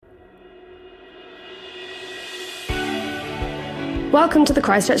Welcome to the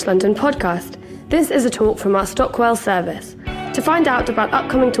Christchurch London podcast. This is a talk from our Stockwell service. To find out about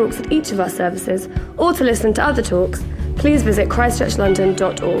upcoming talks at each of our services, or to listen to other talks, please visit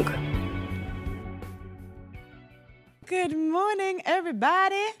christchurchlondon.org. Good morning,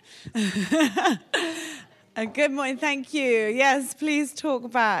 everybody. Good morning, thank you. Yes, please talk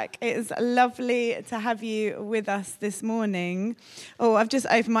back. It is lovely to have you with us this morning. Oh, I've just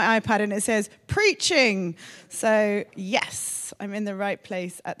opened my iPad and it says preaching. So, yes, I'm in the right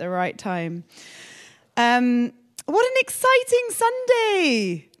place at the right time. What an exciting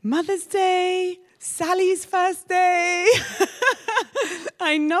Sunday. Mother's Day, Sally's first day.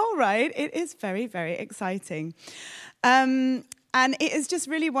 I know, right? It is very, very exciting. And it is just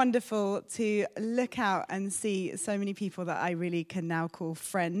really wonderful to look out and see so many people that I really can now call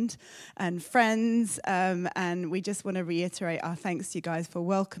friend and friends. And we just want to reiterate our thanks to you guys for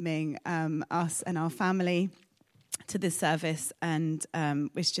welcoming us and our family to this service. And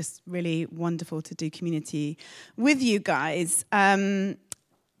it's just really wonderful to do community with you guys. I'm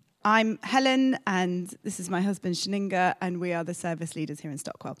Helen, and this is my husband, Shaninga, and we are the service leaders here in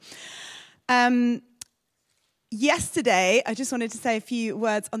Stockwell. Yesterday, I just wanted to say a few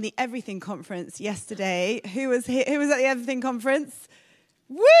words on the Everything Conference yesterday. Who was here? Who was at the Everything Conference?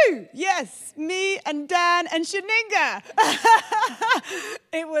 Woo! Yes, me and Dan and Shaninga.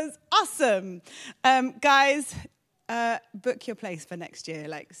 It was awesome. Guys, book your place for next year.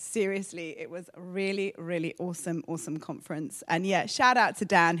 Like, seriously, it was a really, really awesome conference. And yeah, shout out to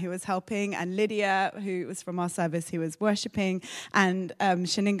Dan, who was helping, and Lydia, who was from our service, who was worshipping, and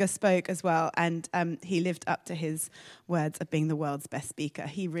Shaninga spoke as well. And he lived up to his words of being the world's best speaker.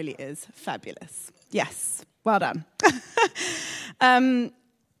 He really is fabulous. Yes, well done.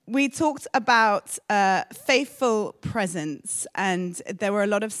 We talked about faithful presence, and there were a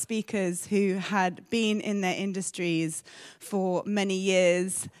lot of speakers who had been in their industries for many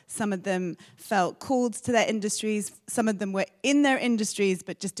years. Some of them felt called to their industries. Some of them were in their industries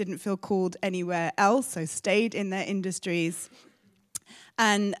but just didn't feel called anywhere else, so stayed in their industries.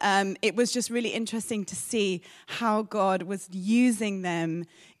 And it was just really interesting to see how God was using them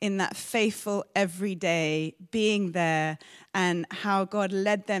in that faithful everyday being there, and how God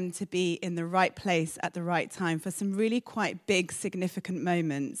led them to be in the right place at the right time for some really quite big, significant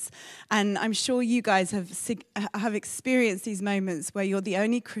moments. And I'm sure you guys have experienced these moments where you're the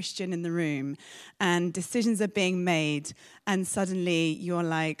only Christian in the room and decisions are being made, and suddenly you're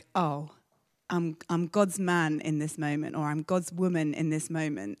like, oh, I'm God's man in this moment, or I'm God's woman in this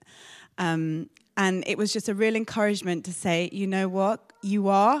moment. And it was just a real encouragement to say, you know what, you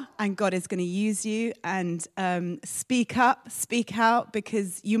are, and God is going to use you, and speak up, speak out,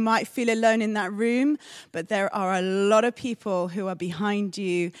 because you might feel alone in that room, but there are a lot of people who are behind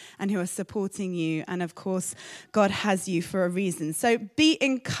you and who are supporting you. And of course, God has you for a reason. So be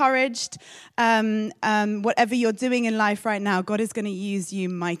encouraged. Whatever you're doing in life right now, God is going to use you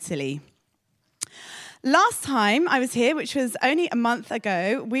mightily. Last time I was here, which was only a month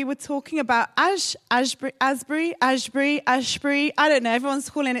ago, we were talking about Ashbury, I don't know, everyone's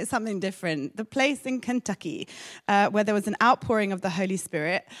calling it something different, the place in Kentucky where there was an outpouring of the Holy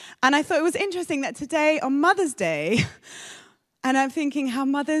Spirit. And I thought it was interesting that today on Mother's Day, and I'm thinking how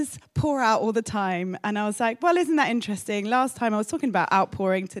mothers pour out all the time. And I was like, well, isn't that interesting? Last time I was talking about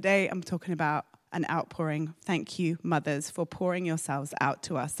outpouring. Today I'm talking about an outpouring. Thank you, mothers, for pouring yourselves out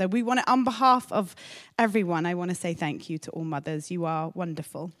to us. So we want to, on behalf of everyone, I want to say thank you to all mothers. You are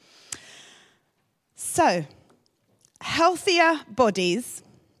wonderful. So, healthier bodies,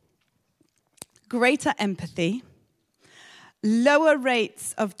 greater empathy, lower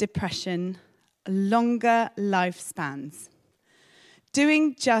rates of depression, longer lifespans.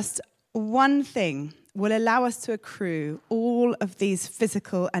 Doing just one thing will allow us to accrue all of these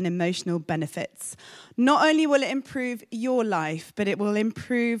physical and emotional benefits. Not only will it improve your life, but it will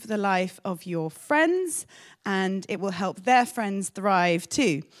improve the life of your friends, and it will help their friends thrive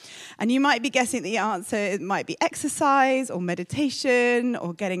too. And you might be guessing the answer. It might be exercise or meditation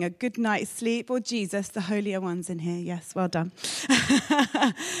or getting a good night's sleep, or Jesus, the holier ones in here. Yes, well done.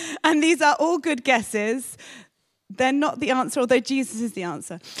 And these are all good guesses. They're not the answer, although Jesus is the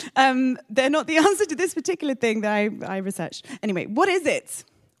answer. They're not the answer to this particular thing that I researched. Anyway, what is it?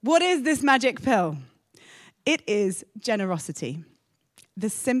 What is this magic pill? It is generosity, the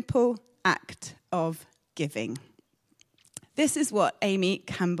simple act of giving. This is what Amy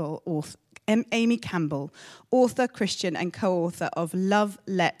Campbell, author, Christian, and co-author of Love,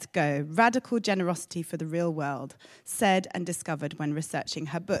 Let Go, Radical Generosity for the Real World, said and discovered when researching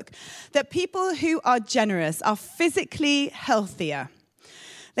her book. That people who are generous are physically healthier.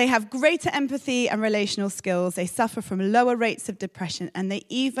 They have greater empathy and relational skills. They suffer from lower rates of depression, and they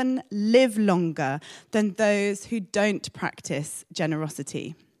even live longer than those who don't practice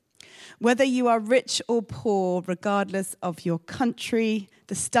generosity. Whether you are rich or poor, regardless of your country,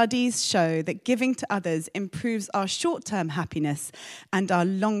 the studies show that giving to others improves our short-term happiness and our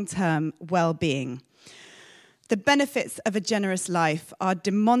long-term well-being. The benefits of a generous life are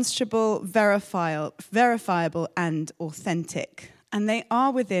demonstrable, verifiable, and authentic, and they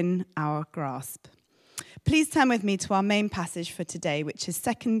are within our grasp. Please turn with me to our main passage for today, which is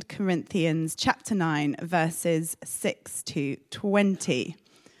 2 Corinthians chapter 9, verses 6 to 20.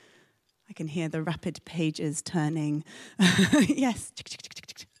 I can hear the rapid pages turning. Yes, I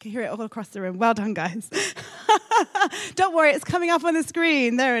can hear it all across the room. Well done, guys. Don't worry, it's coming up on the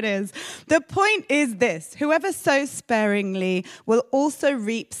screen. There it is. The point is this: whoever sows sparingly will also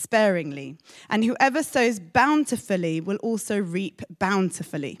reap sparingly, and whoever sows bountifully will also reap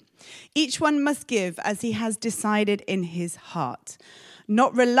bountifully. Each one must give as he has decided in his heart,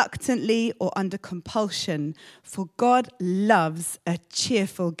 not reluctantly or under compulsion, for God loves a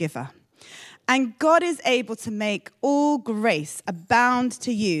cheerful giver. And God is able to make all grace abound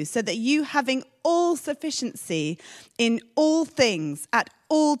to you, so that you, having all sufficiency in all things at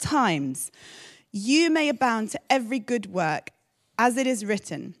all times, you may abound to every good work, as it is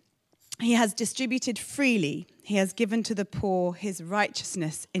written, He has distributed freely, He has given to the poor, His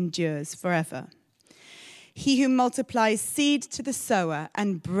righteousness endures forever. He who multiplies seed to the sower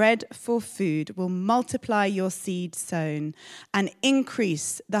and bread for food will multiply your seed sown and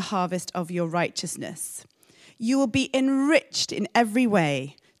increase the harvest of your righteousness. You will be enriched in every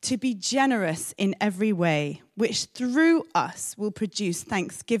way, to be generous in every way, which through us will produce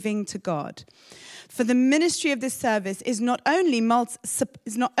thanksgiving to God. For the ministry of this service is not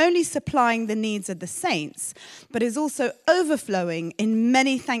only supplying the needs of the saints, but is also overflowing in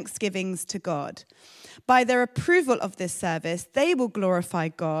many thanksgivings to God. By their approval of this service, they will glorify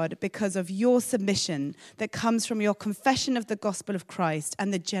God because of your submission that comes from your confession of the gospel of Christ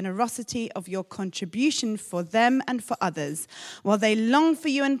and the generosity of your contribution for them and for others, while they long for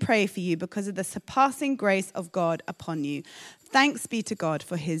you and pray for you because of the surpassing grace of God upon you. Thanks be to God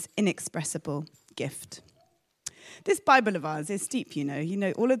for his inexpressible gift. This Bible of ours is steep, you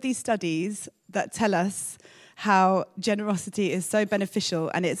know, all of these studies that tell us how generosity is so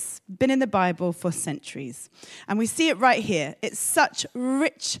beneficial, and it's been in the Bible for centuries. And we see it right here. It's such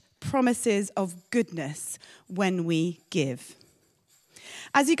rich promises of goodness when we give.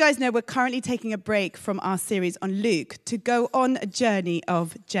 As you guys know, we're currently taking a break from our series on Luke to go on a journey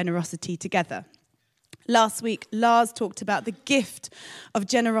of generosity together. Last week, Lars talked about the gift of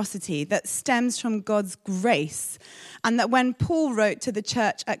generosity that stems from God's grace, and that when Paul wrote to the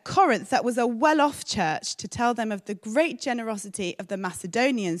church at Corinth, that was a well-off church, to tell them of the great generosity of the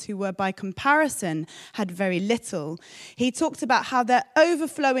Macedonians, who were, by comparison, had very little. He talked about how their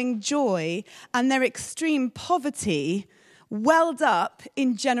overflowing joy and their extreme poverty welled up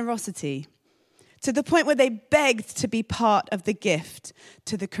in generosity, to the point where they begged to be part of the gift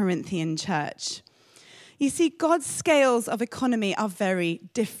to the Corinthian church. You see, God's scales of economy are very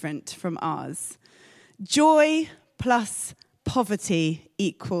different from ours. Joy plus poverty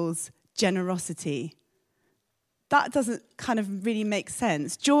equals generosity. That doesn't kind of really make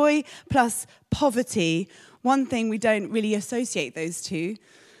sense. Joy plus poverty, one thing we don't really associate those two,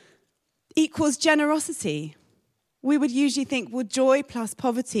 equals generosity. We would usually think, well, joy plus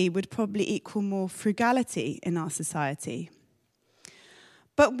poverty would probably equal more frugality in our society.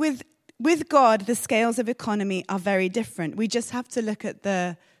 But with God, the scales of economy are very different. We just have to look at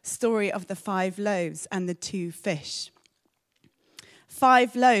the story of the 5 loaves and the 2 fish.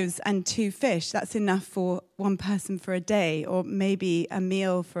 5 loaves and 2 fish, that's enough for one person for a day, or maybe a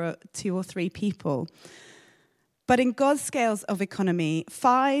meal for 2 or 3 people. But in God's scales of economy,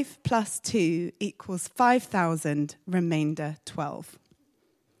 5 plus 2 equals 5,000, remainder 12.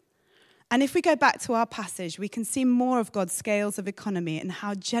 And if we go back to our passage, we can see more of God's scales of economy and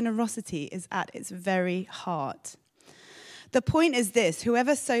how generosity is at its very heart. The point is this: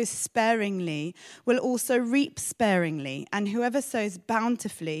 whoever sows sparingly will also reap sparingly, and whoever sows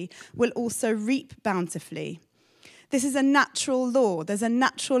bountifully will also reap bountifully. This is a natural law. There's a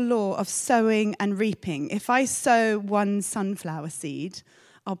natural law of sowing and reaping. If I sow 1 sunflower seed,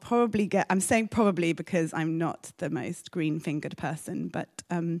 I'll probably get, I'm saying probably because I'm not the most green-fingered person, but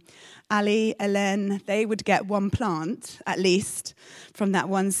Ali, Helen, they would get 1 plant, at least, from that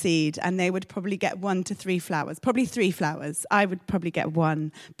 1 seed, and they would probably get 1 to 3 flowers, probably 3 flowers. I would probably get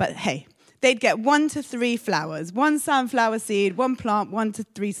 1, but hey, they'd get 1 to 3 flowers, 1 sunflower seed, 1 plant, 1 to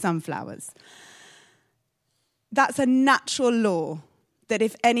 3 sunflowers. That's a natural law that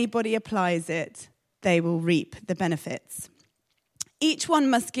if anybody applies it, they will reap the benefits. Each one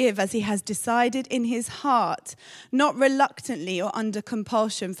must give as he has decided in his heart, not reluctantly or under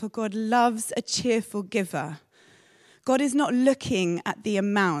compulsion, for God loves a cheerful giver. God is not looking at the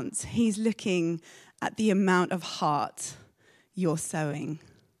amount. He's looking at the amount of heart you're sowing.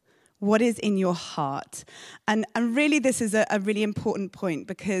 What is in your heart? And really this is a really important point,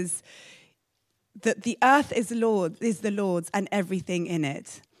 because the earth is the Lord's and everything in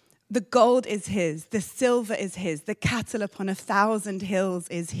it. The gold is his, the silver is his, the cattle upon 1,000 hills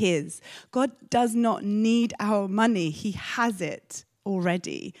is his. God does not need our money. He has it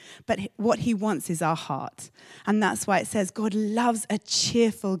already. But what he wants is our heart. And that's why it says God loves a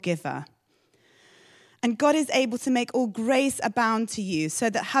cheerful giver. And God is able to make all grace abound to you, so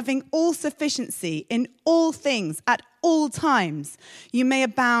that having all sufficiency in all things at all times, you may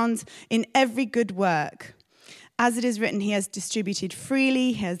abound in every good work. As it is written, he has distributed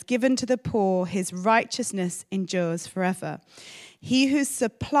freely, he has given to the poor, his righteousness endures forever. He who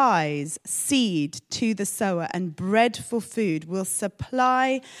supplies seed to the sower and bread for food will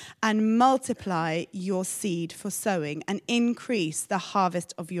supply and multiply your seed for sowing and increase the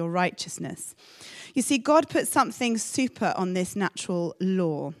harvest of your righteousness. You see, God put something super on this natural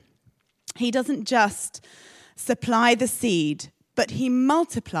law. He doesn't just supply the seed, but he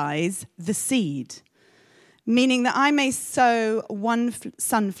multiplies the seed. Meaning that I may sow one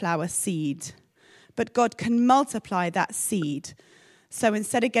sunflower seed, but God can multiply that seed. So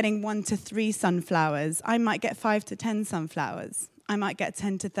instead of getting 1 to 3 sunflowers, I might get 5 to 10 sunflowers. I might get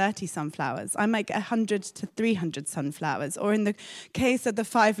 10 to 30 sunflowers. I might get 100 to 300 sunflowers. Or in the case of the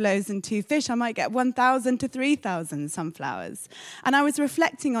 5 loaves and 2 fish, I might get 1,000 to 3,000 sunflowers. And I was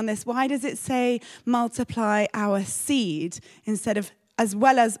reflecting on this. Why does it say multiply our seed instead of as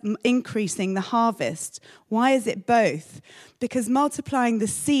well as increasing the harvest? Why is it both? Because multiplying the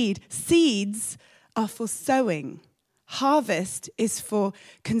seeds are for sowing. Harvest is for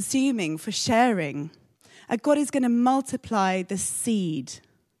consuming, for sharing. And God is going to multiply the seed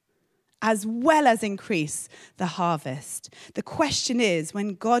as well as increase the harvest. The question is,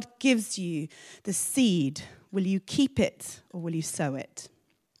 when God gives you the seed, will you keep it or will you sow it?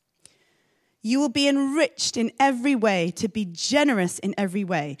 You will be enriched in every way to be generous in every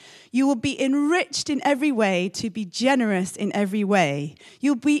way. You will be enriched in every way to be generous in every way.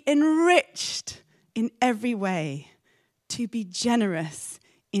 You'll be enriched in every way to be generous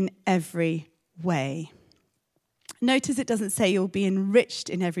in every way. Notice it doesn't say you'll be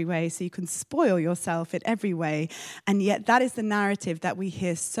enriched in every way so you can spoil yourself in every way. And yet that is the narrative that we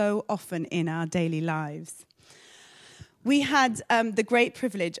hear so often in our daily lives. We had the great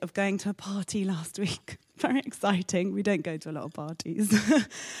privilege of going to a party last week. Very exciting. We don't go to a lot of parties.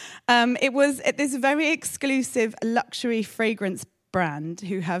 It was this very exclusive luxury fragrance brand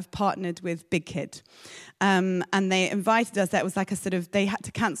who have partnered with Big Kid. And they invited us. That was like they had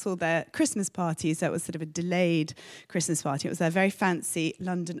to cancel their Christmas party, so it was sort of a delayed Christmas party. It was their very fancy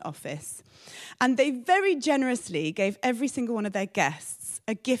London office. And they very generously gave every single one of their guests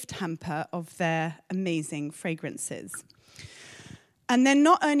a gift hamper of their amazing fragrances. And then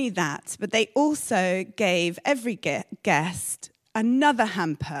not only that, but they also gave every guest another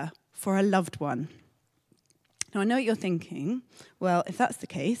hamper for a loved one. Now, I know what you're thinking. Well, if that's the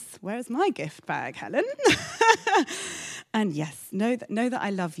case, where's my gift bag, Helen? And yes, know that I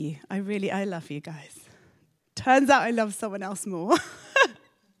love you. I love you guys. Turns out I love someone else more.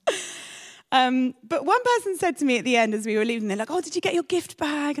 But one person said to me at the end as we were leaving, they're like, oh, did you get your gift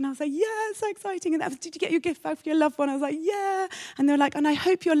bag? And I was like, yeah, it's so exciting. And did you get your gift bag for your loved one? I was like, yeah. And they were like, and I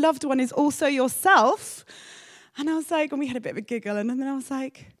hope your loved one is also yourself. And I was like, and we had a bit of a giggle. And then I was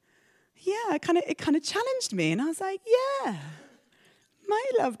like, yeah, it kind of challenged me. And I was like, yeah, my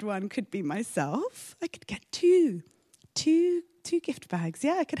loved one could be myself. I could get two gift bags.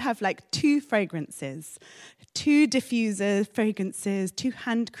 Yeah, I could have like 2 fragrances, 2 diffuser fragrances, 2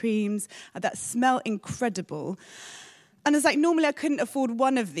 hand creams that smell incredible. And it's like, normally I couldn't afford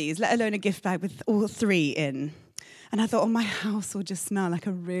one of these, let alone a gift bag with all 3 in. And I thought, oh, my house will just smell like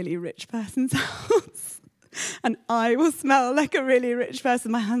a really rich person's house. And I will smell like a really rich person.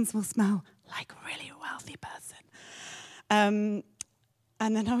 My hands will smell like a really wealthy person.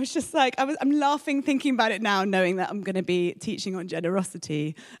 And then I was just like, I'm laughing thinking about it now, knowing that I'm going to be teaching on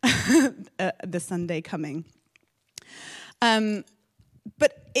generosity the Sunday coming. But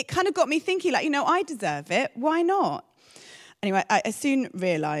it kind of got me thinking, like, I deserve it. Why not? Anyway, I soon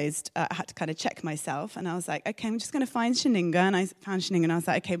realised I had to kind of check myself. And I was like, okay, I'm just going to find Shaninga. And I found Shaninga and I was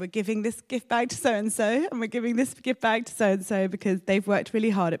like, okay, we're giving this gift bag to so-and-so. And we're giving this gift bag to so-and-so because they've worked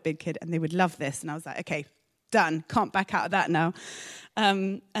really hard at Big Kid and they would love this. And I was like, okay, done. Can't back out of that now.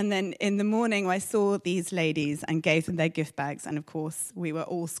 And then in the morning, I saw these ladies and gave them their gift bags. And of course, we were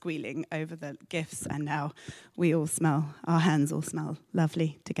all squealing over the gifts. And now our hands all smell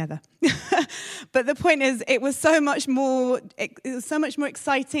lovely together. But the point is, it was so much more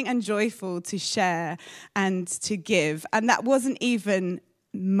exciting and joyful to share and to give. And that wasn't even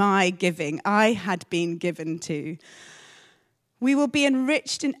my giving. I had been given to. We will be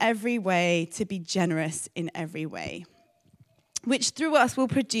enriched in every way to be generous in every way, which through us will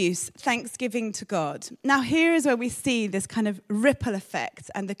produce thanksgiving to God. Now, here is where we see this kind of ripple effect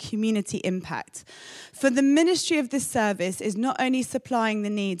and the community impact. For the ministry of this service is not only supplying the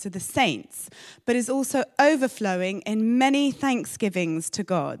needs of the saints, but is also overflowing in many thanksgivings to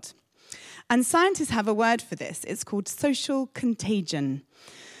God. And scientists have a word for this. It's called social contagion.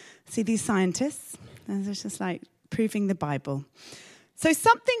 See these scientists? They're just like proving the Bible. So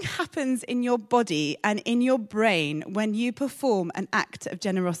something happens in your body and in your brain when you perform an act of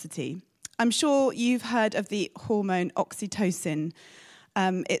generosity. I'm sure you've heard of the hormone oxytocin.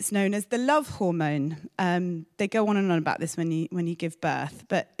 It's known as the love hormone. They go on and on about this when you give birth,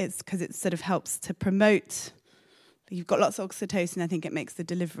 but it's because it sort of helps to promote. You've got lots of oxytocin. I think it makes the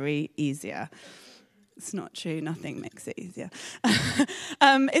delivery easier. It's not true. Nothing makes it easier.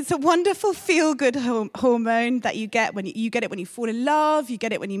 It's a wonderful feel-good hormone that you get when you get it when you fall in love. You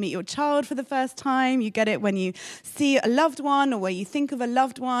get it when you meet your child for the first time. You get it when you see a loved one or when you think of a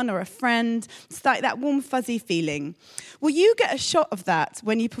loved one or a friend. It's like that warm, fuzzy feeling. Well, you get a shot of that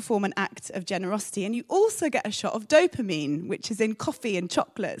when you perform an act of generosity. And you also get a shot of dopamine, which is in coffee and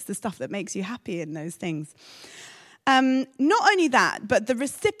chocolates, the stuff that makes you happy in those things. Not only that, but the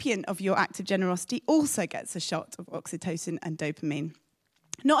recipient of your act of generosity also gets a shot of oxytocin and dopamine.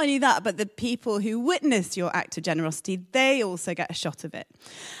 Not only that, but the people who witness your act of generosity, they also get a shot of it.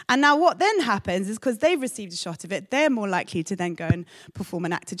 And now what then happens is because they've received a shot of it, they're more likely to then go and perform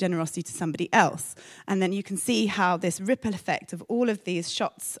an act of generosity to somebody else. And then you can see how this ripple effect of all of these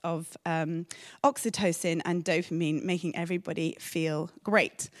shots of oxytocin and dopamine making everybody feel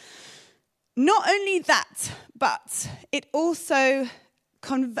great. Not only that, but it also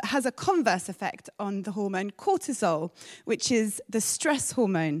has a converse effect on the hormone cortisol, which is the stress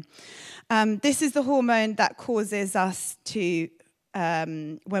hormone. This is the hormone that causes us to,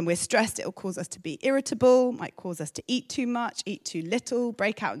 when we're stressed, it will cause us to be irritable, might cause us to eat too much, eat too little,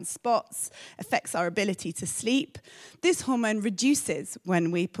 break out in spots, affects our ability to sleep. This hormone reduces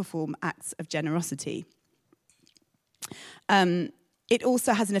when we perform acts of generosity. It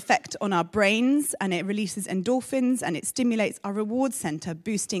also has an effect on our brains, and it releases endorphins, and it stimulates our reward center,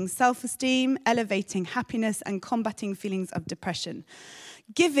 boosting self-esteem, elevating happiness, and combating feelings of depression.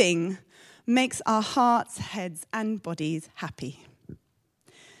 Giving makes our hearts, heads, and bodies happy.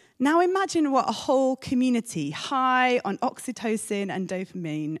 Now imagine what a whole community high on oxytocin and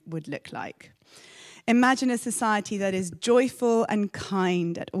dopamine would look like. Imagine a society that is joyful and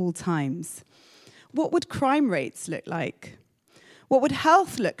kind at all times. What would crime rates look like? What would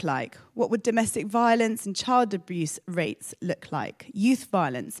health look like? What would domestic violence and child abuse rates look like? Youth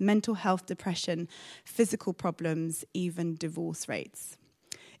violence, mental health, depression, physical problems, even divorce rates.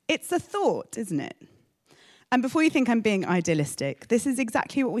 It's a thought, isn't it? And before you think I'm being idealistic, this is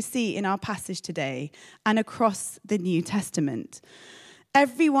exactly what we see in our passage today and across the New Testament.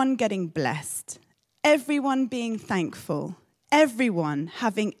 Everyone getting blessed, everyone being thankful, everyone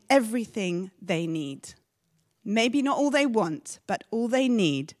having everything they need. Maybe not all they want, but all they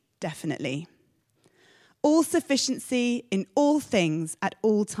need, definitely. All sufficiency in all things at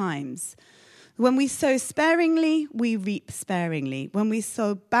all times. When we sow sparingly, we reap sparingly. When we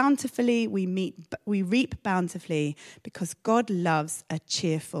sow bountifully, we reap bountifully, because God loves a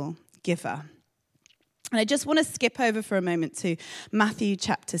cheerful giver. And I just want to skip over for a moment to Matthew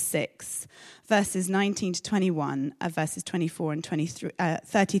chapter 6, verses 19 to 21, verses 24 and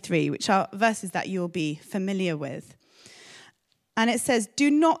 33, which are verses that you'll be familiar with. And it says,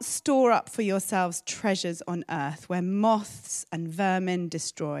 "Do not store up for yourselves treasures on earth, where moths and vermin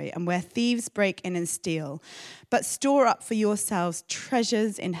destroy, and where thieves break in and steal. But store up for yourselves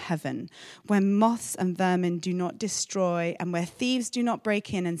treasures in heaven, where moths and vermin do not destroy, and where thieves do not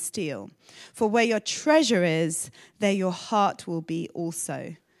break in and steal. For where your treasure is, there your heart will be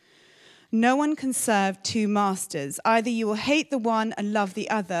also. No one can serve two masters. Either you will hate the one and love the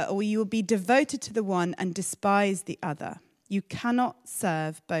other, or you will be devoted to the one and despise the other. You cannot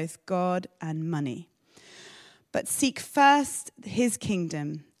serve both God and money. But seek first his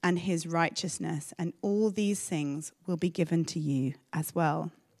kingdom and his righteousness, and all these things will be given to you as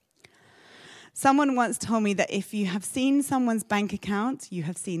well." Someone once told me that if you have seen someone's bank account, you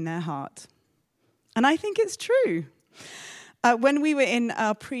have seen their heart. And I think it's true. When we were in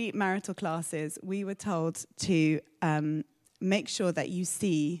our premarital classes, we were told to make sure that you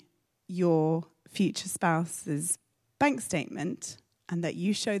see your future spouse's bank statement and that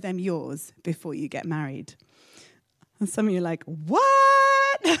you show them yours before you get married. And some of you are like, what?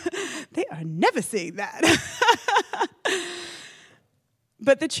 They are never seeing that.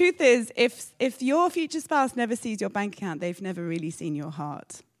 But the truth is, if your future spouse never sees your bank account, they've never really seen your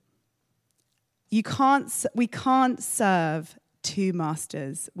heart. We can't serve two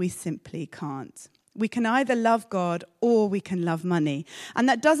masters. We simply can't. We can either love God or we can love money. And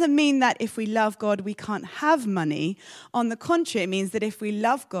that doesn't mean that if we love God, we can't have money. On the contrary, it means that if we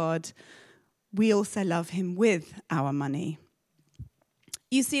love God, we also love him with our money.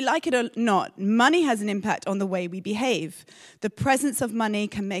 You see, like it or not, money has an impact on the way we behave. The presence of money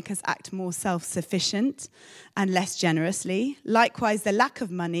can make us act more self-sufficient and less generously. Likewise, the lack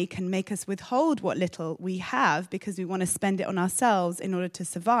of money can make us withhold what little we have because we want to spend it on ourselves in order to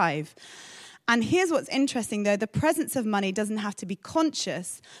survive. And here's what's interesting, though. The presence of money doesn't have to be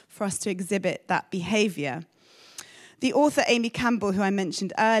conscious for us to exhibit that behavior. The author Amy Campbell, who I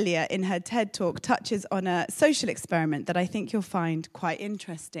mentioned earlier in her TED Talk, touches on a social experiment that I think you'll find quite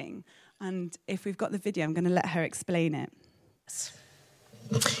interesting. And if we've got the video, I'm going to let her explain it.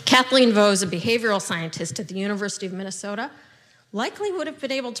 Kathleen Vose, a behavioral scientist at the University of Minnesota, likely would have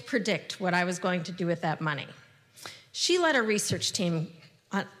been able to predict what I was going to do with that money. She led a research team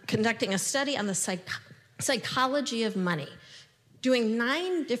conducting a study on the psychology of money, doing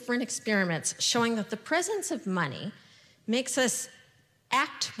 9 different experiments showing that the presence of money makes us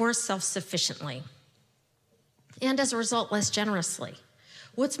act more self-sufficiently and, as a result, less generously.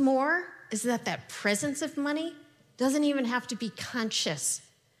 What's more is that presence of money doesn't even have to be conscious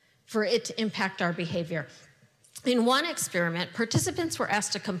for it to impact our behavior. In one experiment, participants were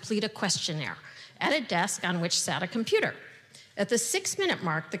asked to complete a questionnaire at a desk on which sat a computer. At the 6-minute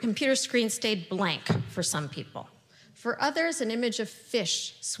mark, the computer screen stayed blank for some people. For others, an image of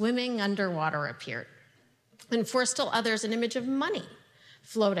fish swimming underwater appeared. And for still others, an image of money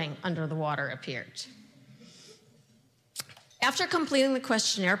floating under the water appeared. After completing the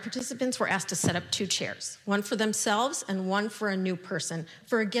questionnaire, participants were asked to set up 2 chairs, one for themselves and one for a new person,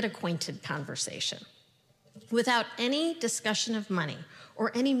 for a get-acquainted conversation. Without any discussion of money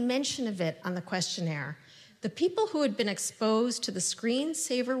or any mention of it on the questionnaire, the people who had been exposed to the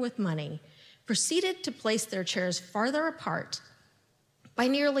screensaver with money proceeded to place their chairs farther apart by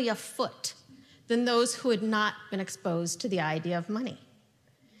nearly a foot than those who had not been exposed to the idea of money.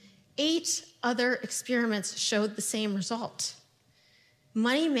 8 other experiments showed the same result.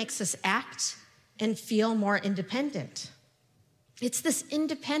 Money makes us act and feel more independent. It's this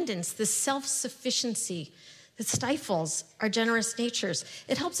independence, this self-sufficiency that stifles our generous natures.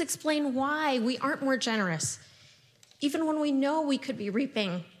 It helps explain why we aren't more generous, even when we know we could be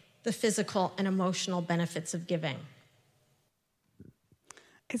reaping the physical and emotional benefits of giving.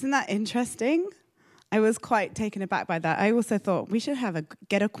 Isn't that interesting? I was quite taken aback by that. I also thought we should have a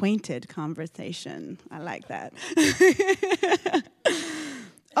get-acquainted conversation. I like that.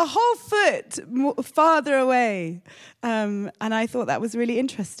 A whole foot farther away. And I thought that was really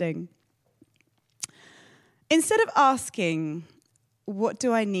interesting. Instead of asking, what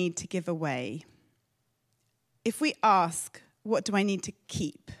do I need to give away? If we ask, what do I need to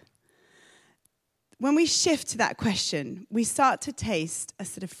keep? When we shift to that question, we start to taste a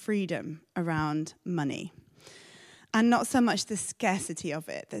sort of freedom around money and not so much the scarcity of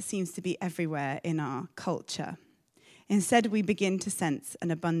it that seems to be everywhere in our culture. Instead, we begin to sense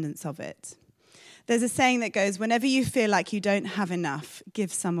an abundance of it. There's a saying that goes, whenever you feel like you don't have enough,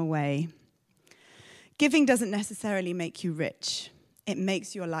 give some away. Giving doesn't necessarily make you rich. It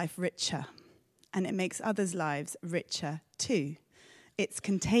makes your life richer, and it makes others' lives richer too. It's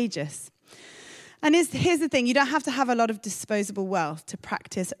contagious. And here's the thing, you don't have to have a lot of disposable wealth to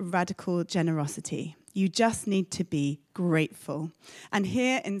practice radical generosity. You just need to be grateful. And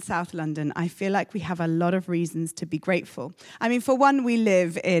here in South London, I feel like we have a lot of reasons to be grateful. I mean, for one, we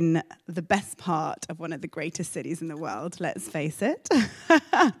live in the best part of one of the greatest cities in the world, let's face it.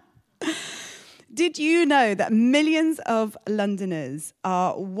 Did you know that millions of Londoners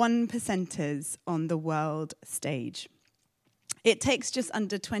are 1%ers on the world stage? It takes just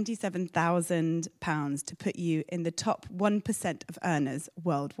under £27,000 to put you in the top 1% of earners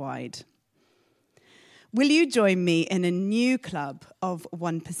worldwide. Will you join me in a new club of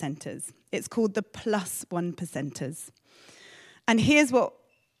 1%ers? It's called the Plus 1%ers. And here's what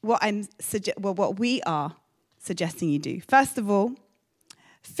we are suggesting you do. First of all,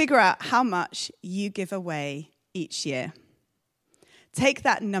 figure out how much you give away each year. Take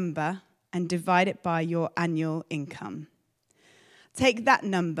that number and divide it by your annual income. Take that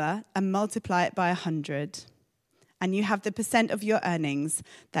number and multiply it by 100, and you have the percent of your earnings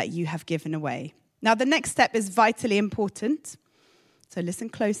that you have given away. Now, the next step is vitally important, so listen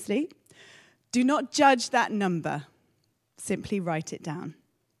closely. Do not judge that number. Simply write it down.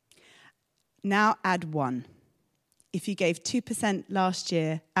 Now add 1. If you gave 2% last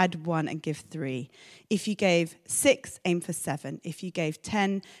year, add 1 and give 3. If you gave 6, aim for 7. If you gave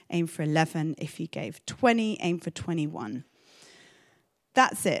 10, aim for 11. If you gave 20, aim for 21.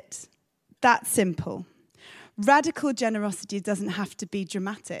 That's it. That's simple. Radical generosity doesn't have to be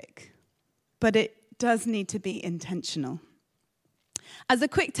dramatic, but it does need to be intentional. As a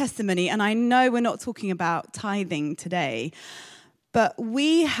quick testimony, and I know we're not talking about tithing today, but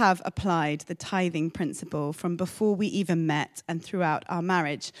we have applied the tithing principle from before we even met and throughout our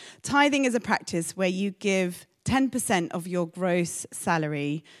marriage. Tithing is a practice where you give 10% of your gross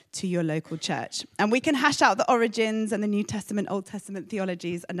salary to your local church. And we can hash out the origins and the New Testament, Old Testament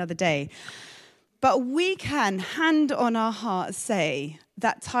theologies another day. But we can, hand on our heart, say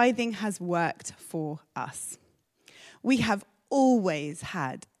that tithing has worked for us. We have always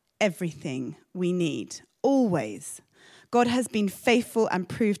had everything we need, always. God has been faithful and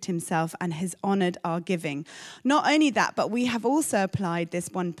proved himself and has honored our giving. Not only that, but we have also applied this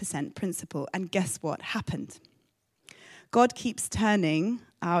 1% principle. And guess what happened? God keeps turning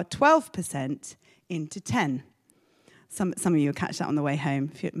our 12% into 10. Some of you will catch that on the way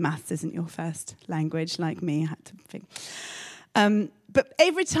home. If maths isn't your first language, like me, I had to think. But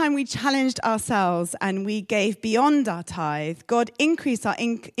every time we challenged ourselves and we gave beyond our tithe, God increased our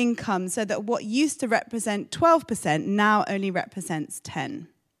income so that what used to represent 12% now only represents 10%.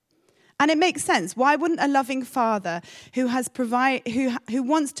 And it makes sense. Why wouldn't a loving father who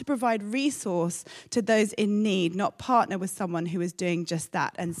wants to provide resource to those in need not partner with someone who is doing just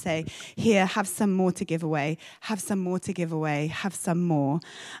that and say, here, have some more to give away, have some more to give away, have some more.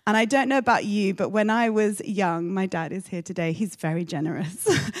 And I don't know about you, but when I was young, my dad is here today, he's very generous.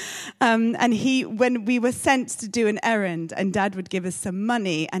 And when we were sent to do an errand and dad would give us some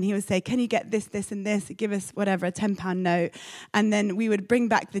money and he would say, can you get this, this and this? Give us whatever, a £10 note. And then we would bring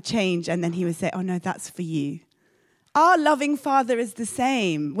back the change. And then he would say, oh, no, that's for you. Our loving Father is the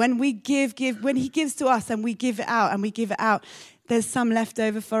same. When we when he gives to us and we give it out, there's some left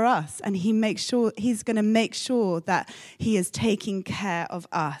over for us. And he's going to make sure that he is taking care of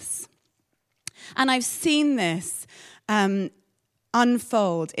us. And I've seen this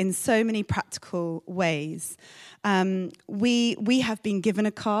unfold in so many practical ways. We have been given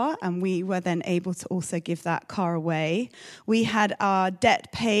a car, and we were then able to also give that car away. We had our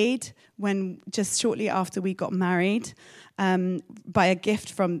debt paid just shortly after we got married by a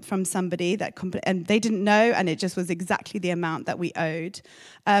gift from somebody and they didn't know, and it just was exactly the amount that we owed.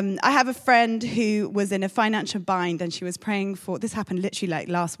 I have a friend who was in a financial bind, and she was praying for, this happened literally like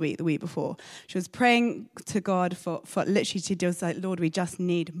last week, the week before. She was praying to God for literally, she was like, Lord, we just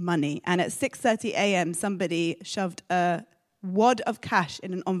need money. And at 6:30 a.m., somebody shoved a wad of cash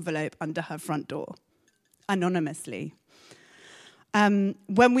in an envelope under her front door, anonymously.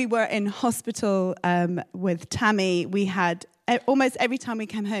 When we were in hospital with Tammy, we had almost every time we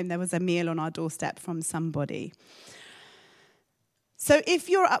came home, there was a meal on our doorstep from somebody. So if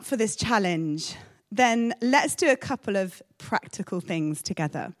you're up for this challenge, then let's do a couple of practical things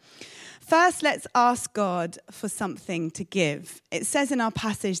together. First, let's ask God for something to give. It says in our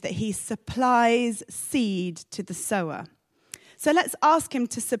passage that he supplies seed to the sower. So let's ask him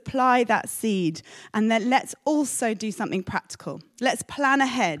to supply that seed, and then let's also do something practical. Let's plan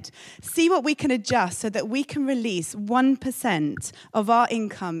ahead, see what we can adjust so that we can release 1% of our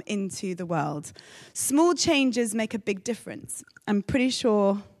income into the world. Small changes make a big difference. I'm pretty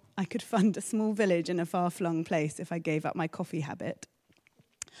sure I could fund a small village in a far-flung place if I gave up my coffee habit.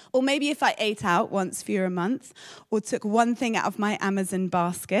 Or maybe if I ate out once fewer a month, or took one thing out of my Amazon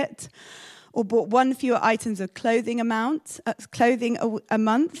basket, or bought one fewer items of clothing a month.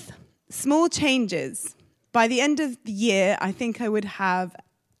 Small changes. By the end of the year, I think I would have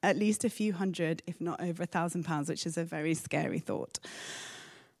at least a few hundred, if not over £1,000, which is a very scary thought.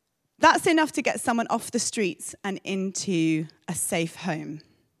 That's enough to get someone off the streets and into a safe home.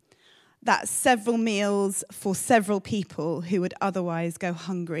 That's several meals for several people who would otherwise go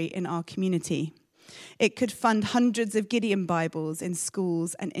hungry in our community. It could fund hundreds of Gideon Bibles in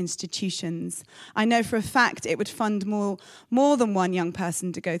schools and institutions. I know for a fact it would fund more than one young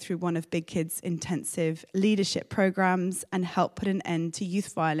person to go through one of Big Kids' intensive leadership programs and help put an end to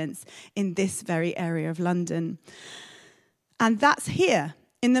youth violence in this very area of London. And that's here,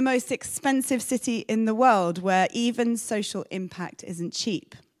 in the most expensive city in the world, where even social impact isn't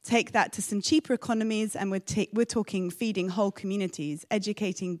cheap. Take that to some cheaper economies, and we're talking feeding whole communities,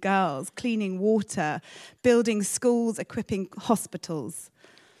 educating girls, cleaning water, building schools, equipping hospitals.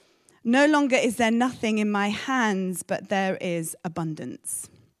 No longer is there nothing in my hands, but there is abundance.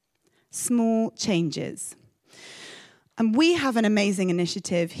 Small changes. And we have an amazing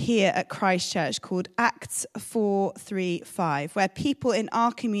initiative here at Christ Church called Acts 435, where people in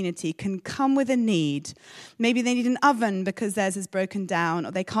our community can come with a need. Maybe they need an oven because theirs is broken down,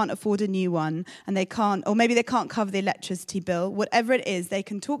 or they can't afford a new one, and or maybe they can't cover the electricity bill. Whatever it is, they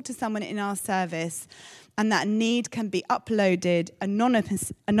can talk to someone in our service, and that need can be uploaded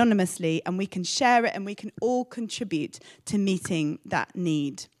anonymously, and we can share it, and we can all contribute to meeting that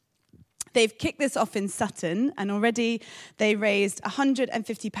need. They've kicked this off in Sutton, and already they raised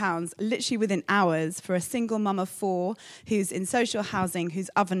 £150, literally within hours, for a single mum of 4 who's in social housing, whose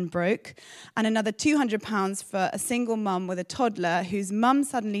oven broke, and another £200 for a single mum with a toddler whose mum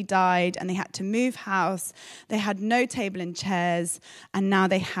suddenly died and they had to move house. They had no table and chairs, and now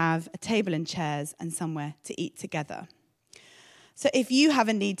they have a table and chairs and somewhere to eat together. So if you have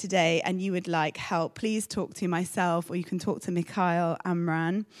a need today and you would like help, please talk to myself, or you can talk to Mikhail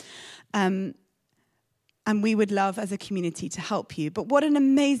Amran. And we would love as a community to help you. But what an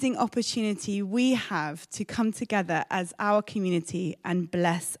amazing opportunity we have to come together as our community and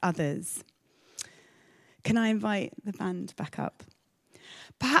bless others. Can I invite the band back up?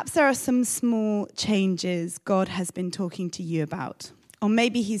 Perhaps there are some small changes God has been talking to you about. Or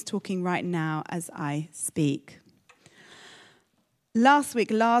maybe he's talking right now as I speak. Last week,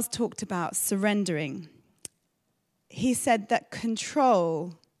 Lars talked about surrendering. He said that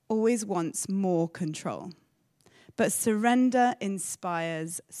control always wants more control, but surrender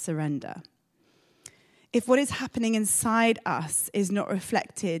inspires surrender. If what is happening inside us is not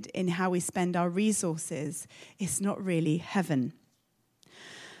reflected in how we spend our resources, it's not really heaven.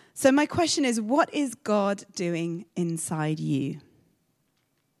 So my question is, what is God doing inside you?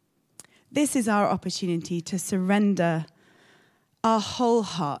 This is our opportunity to surrender our whole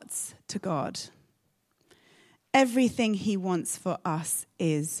hearts to God. Everything he wants for us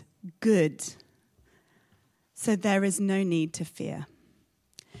is good. So there is no need to fear.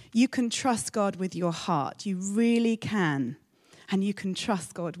 You can trust God with your heart. You really can. And you can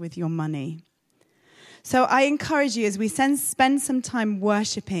trust God with your money. So I encourage you, as we spend some time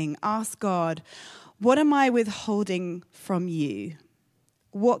worshiping, ask God, what am I withholding from you?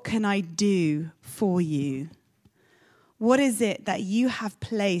 What can I do for you? What is it that you have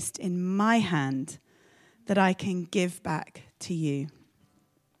placed in my hand that I can give back to you?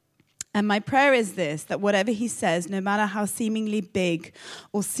 And my prayer is this, that whatever he says, no matter how seemingly big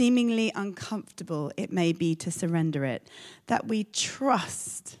or seemingly uncomfortable it may be to surrender it, that we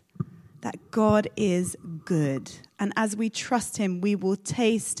trust that God is good. And as we trust him, we will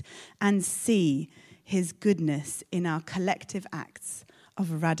taste and see his goodness in our collective acts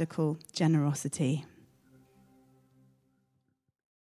of radical generosity.